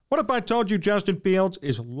What if I told you Justin Fields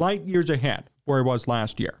is light years ahead where he was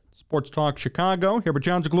last year? Sports Talk Chicago, here with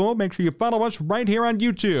John Zaghloul. Make sure you follow us right here on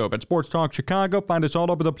YouTube at Sports Talk Chicago. Find us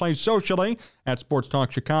all over the place socially at Sports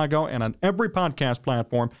Talk Chicago and on every podcast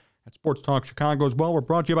platform at Sports Talk Chicago as well. We're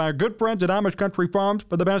brought to you by our good friends at Amish Country Farms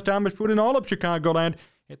for the best Amish food in all of Chicagoland.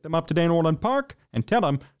 Hit them up today in Orland Park and tell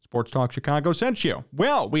them Sports Talk Chicago sent you.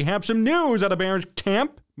 Well, we have some news out of Bears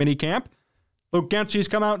camp, mini camp. Luke Getsy's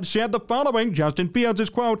come out and said the following. Justin Fields is,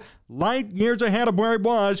 quote, light years ahead of where he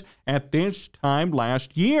was at this time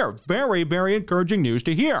last year. Very, very encouraging news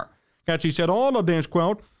to hear. Getsy said all of this,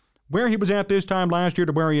 quote, where he was at this time last year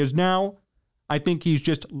to where he is now, I think he's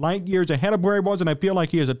just light years ahead of where he was, and I feel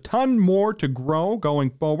like he has a ton more to grow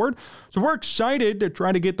going forward. So we're excited to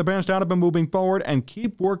try to get the best out of him moving forward and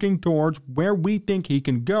keep working towards where we think he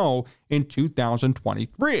can go in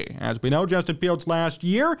 2023. As we know, Justin Fields last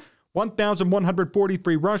year,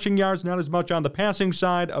 1,143 rushing yards, not as much on the passing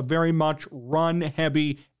side, a very much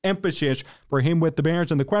run-heavy emphasis for him with the Bears.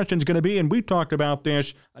 And the question is going to be, and we've talked about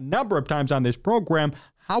this a number of times on this program,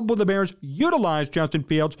 how will the Bears utilize Justin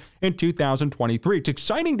Fields in 2023? It's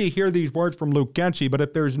exciting to hear these words from Luke Getsy, but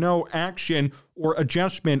if there's no action or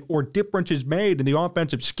adjustment or differences made in the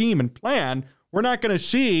offensive scheme and plan, we're not going to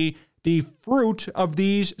see the fruit of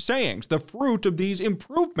these sayings, the fruit of these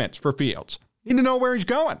improvements for Fields. We need to know where he's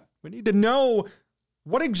going. We need to know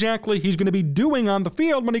what exactly he's going to be doing on the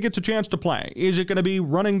field when he gets a chance to play. Is it going to be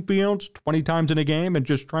running Fields 20 times in a game and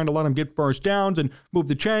just trying to let him get first downs and move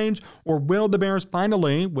the chains? Or will the Bears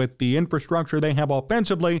finally, with the infrastructure they have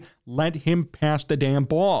offensively, let him pass the damn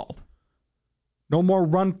ball? No more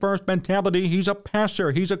run-first mentality. He's a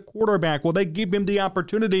passer. He's a quarterback. Will they give him the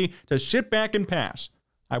opportunity to sit back and pass?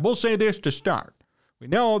 I will say this to start. We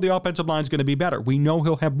know the offensive line is going to be better. We know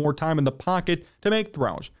he'll have more time in the pocket to make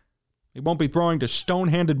throws. He won't be throwing to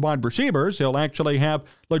stone-handed wide receivers. He'll actually have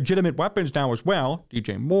legitimate weapons now as well.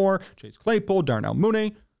 DJ Moore, Chase Claypool, Darnell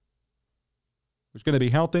Mooney, who's going to be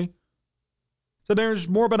healthy. So there's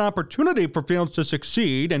more of an opportunity for Fields to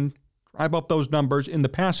succeed and drive up those numbers in the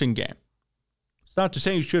passing game. It's not to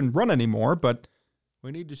say he shouldn't run anymore, but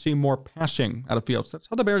we need to see more passing out of Fields. That's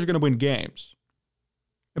how the Bears are going to win games.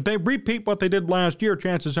 If they repeat what they did last year,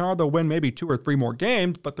 chances are they'll win maybe 2 or 3 more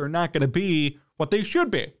games, but they're not going to be what they should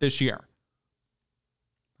be this year.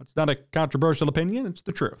 That's not a controversial opinion. It's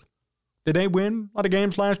the truth. Did they win a lot of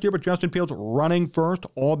games last year with Justin Fields running first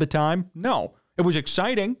all the time? No. It was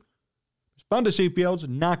exciting. It was fun to see Fields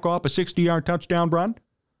knock off a 60-yard touchdown run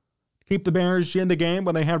to keep the Bears in the game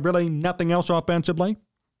when they had really nothing else offensively.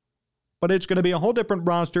 But it's going to be a whole different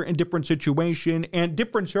roster and different situation and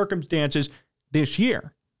different circumstances this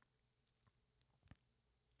year.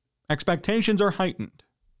 Expectations are heightened.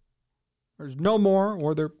 There's no more,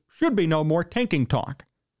 or there should be no more, tanking talk.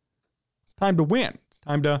 It's time to win. It's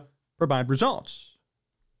time to provide results.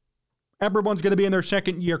 Everyone's going to be in their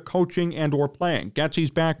second year coaching and or playing. Getsy's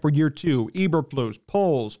back for year 2. Eberflus,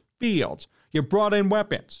 Poles, Fields. You brought in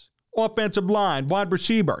weapons. Offensive line, wide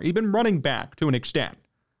receiver, even running back to an extent.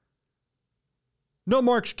 No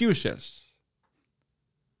more excuses.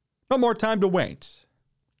 No more time to wait.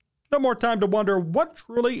 No more time to wonder what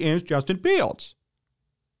truly is Justin Fields.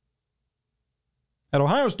 At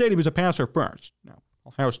Ohio State, he was a passer first. Now,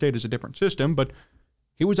 Ohio State is a different system, but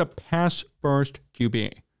he was a pass-first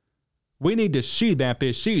QB. We need to see that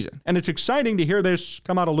this season, and it's exciting to hear this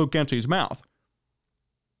come out of Luke Getsy's mouth.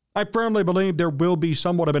 I firmly believe there will be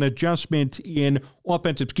somewhat of an adjustment in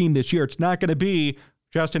offensive scheme this year. It's not going to be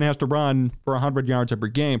Justin has to run for 100 yards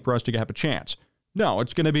every game for us to have a chance. No,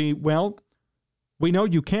 it's going to be, well, we know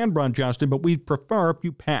you can run, Justin, but we'd prefer if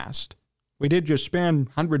you passed. We did just spend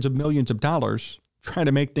hundreds of millions of dollars trying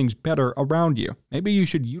to make things better around you. Maybe you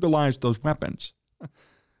should utilize those weapons.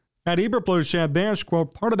 At Eberflus said this,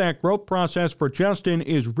 quote, part of that growth process for Justin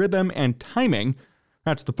is rhythm and timing.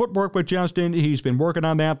 That's the footwork with Justin. He's been working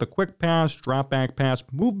on that, the quick pass, drop back pass,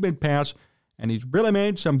 movement pass, and he's really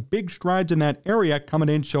made some big strides in that area coming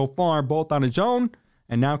in so far, both on his own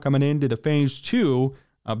and now coming into the phase 2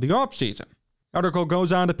 of the offseason. Article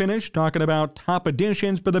goes on to finish talking about top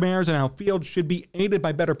additions for the Bears and how Fields should be aided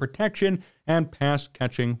by better protection and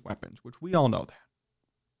pass-catching weapons, which we all know that.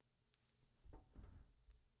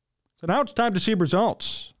 So now it's time to see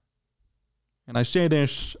results. And I say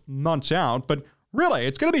this months out, but really,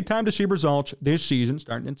 it's going to be time to see results this season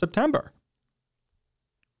starting in September.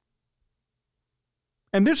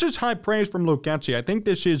 And this is high praise from Luke Getsy. I think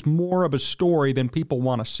this is more of a story than people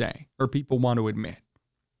want to say or people want to admit.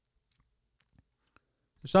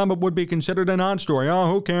 Some would be considered a non-story. Oh,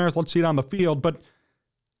 who cares? Let's see it on the field. But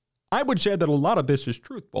I would say that a lot of this is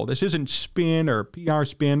truthful. This isn't spin or PR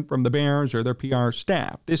spin from the Bears or their PR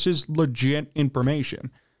staff. This is legit information.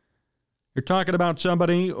 You're talking about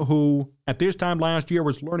somebody who, at this time last year,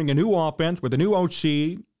 was learning a new offense with a new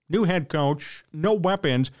OC, new head coach, no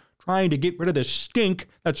weapons, trying to get rid of the stink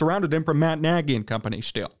that surrounded him from Matt Nagy and company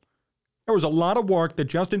still. There was a lot of work that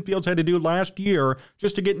Justin Fields had to do last year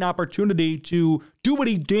just to get an opportunity to do what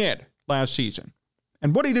he did last season.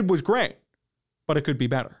 And what he did was great, but it could be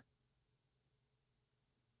better.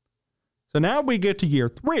 So now we get to year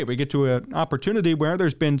 3. We get to an opportunity where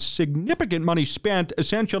there's been significant money spent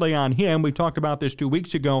essentially on him. We talked about this 2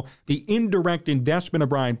 weeks ago, the indirect investment of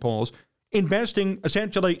Brian Poles, investing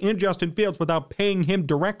essentially in Justin Fields without paying him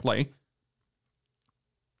directly.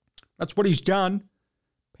 That's what he's done,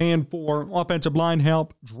 paying for offensive line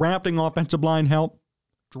help, drafting offensive line help,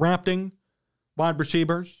 drafting wide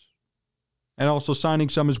receivers, and also signing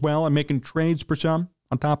some as well and making trades for some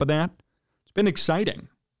on top of that. It's been exciting.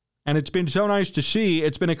 And it's been so nice to see.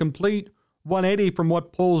 It's been a complete 180 from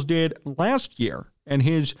what Poles did last year and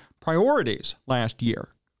his priorities last year.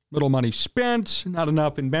 Little money spent, not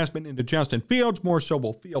enough investment into Justin Fields. More so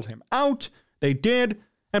will field him out. They did.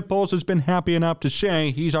 And Poles has been happy enough to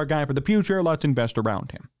say he's our guy for the future. Let's invest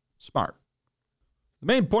around him. Smart. The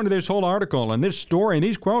main point of this whole article and this story and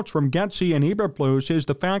these quotes from Getsy and Eberflus is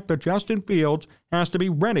the fact that Justin Fields has to be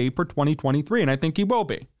ready for 2023, and I think he will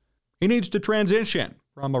be. He needs to transition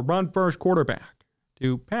from a run-first quarterback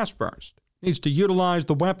to pass-first. He needs to utilize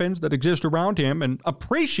the weapons that exist around him and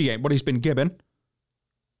appreciate what he's been given.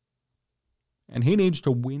 And he needs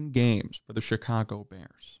to win games for the Chicago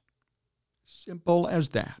Bears. Simple as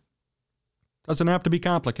that. Doesn't have to be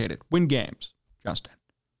complicated. Win games, Justin.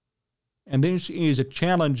 And this is a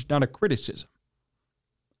challenge, not a criticism.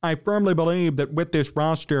 I firmly believe that with this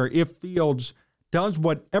roster, if Fields does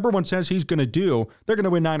what everyone says he's going to do, they're going to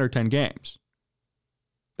win 9 or 10 games.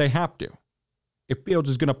 They have to. If Fields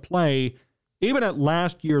is going to play, even at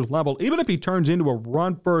last year's level, even if he turns into a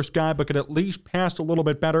run-first guy but could at least pass a little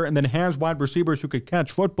bit better and then has wide receivers who could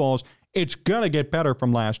catch footballs, it's going to get better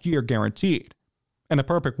from last year, guaranteed. In a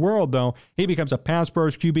perfect world, though, he becomes a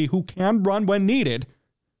pass-first QB who can run when needed,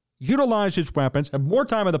 utilize his weapons, have more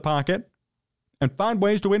time in the pocket, and find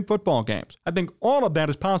ways to win football games. I think all of that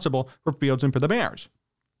is possible for Fields and for the Bears.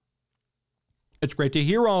 It's great to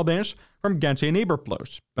hear all this from Getsy and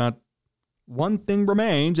Eberflus, but one thing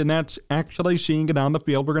remains, and that's actually seeing it on the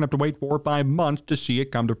field. We're going to have to wait 4 or 5 months to see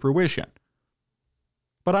it come to fruition.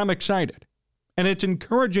 But I'm excited, and it's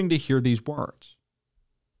encouraging to hear these words.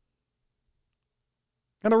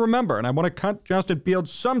 And to remember, and I want to cut Justin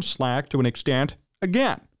Fields some slack to an extent,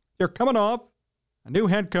 again, they're coming off a new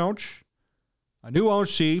head coach, a new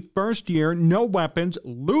OC, first year, no weapons,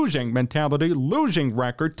 losing mentality, losing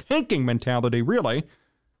record, tanking mentality, really.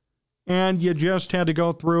 And you just had to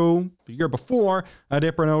go through, the year before, a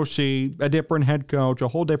different OC, a different head coach, a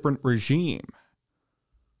whole different regime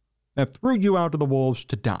that threw you out to the wolves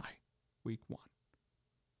to die week 1.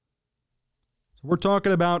 So we're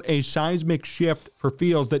talking about a seismic shift for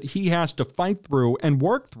Fields that he has to fight through and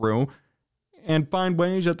work through and find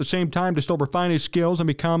ways at the same time to still refine his skills and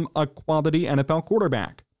become a quality NFL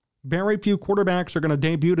quarterback. Very few quarterbacks are going to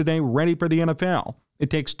debut today ready for the NFL.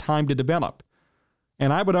 It takes time to develop.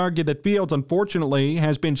 And I would argue that Fields, unfortunately,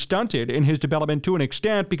 has been stunted in his development to an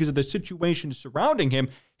extent because of the situation surrounding him.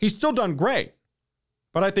 He's still done great.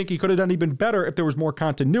 But I think he could have done even better if there was more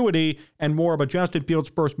continuity and more of a Justin Fields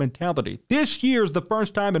first mentality. This year's the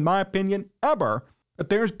first time, in my opinion, ever, that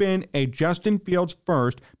there's been a Justin Fields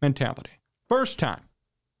first mentality. First time.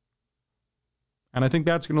 And I think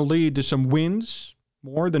that's going to lead to some wins,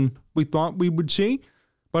 more than we thought we would see,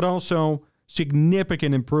 but also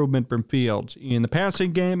significant improvement from Fields in the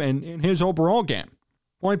passing game and in his overall game.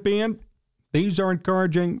 Point being, these are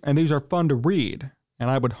encouraging and these are fun to read. And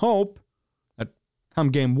I would hope that come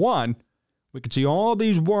game 1, we could see all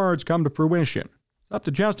these words come to fruition. It's up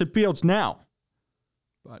to Justin Fields now.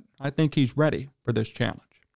 But I think he's ready for this challenge.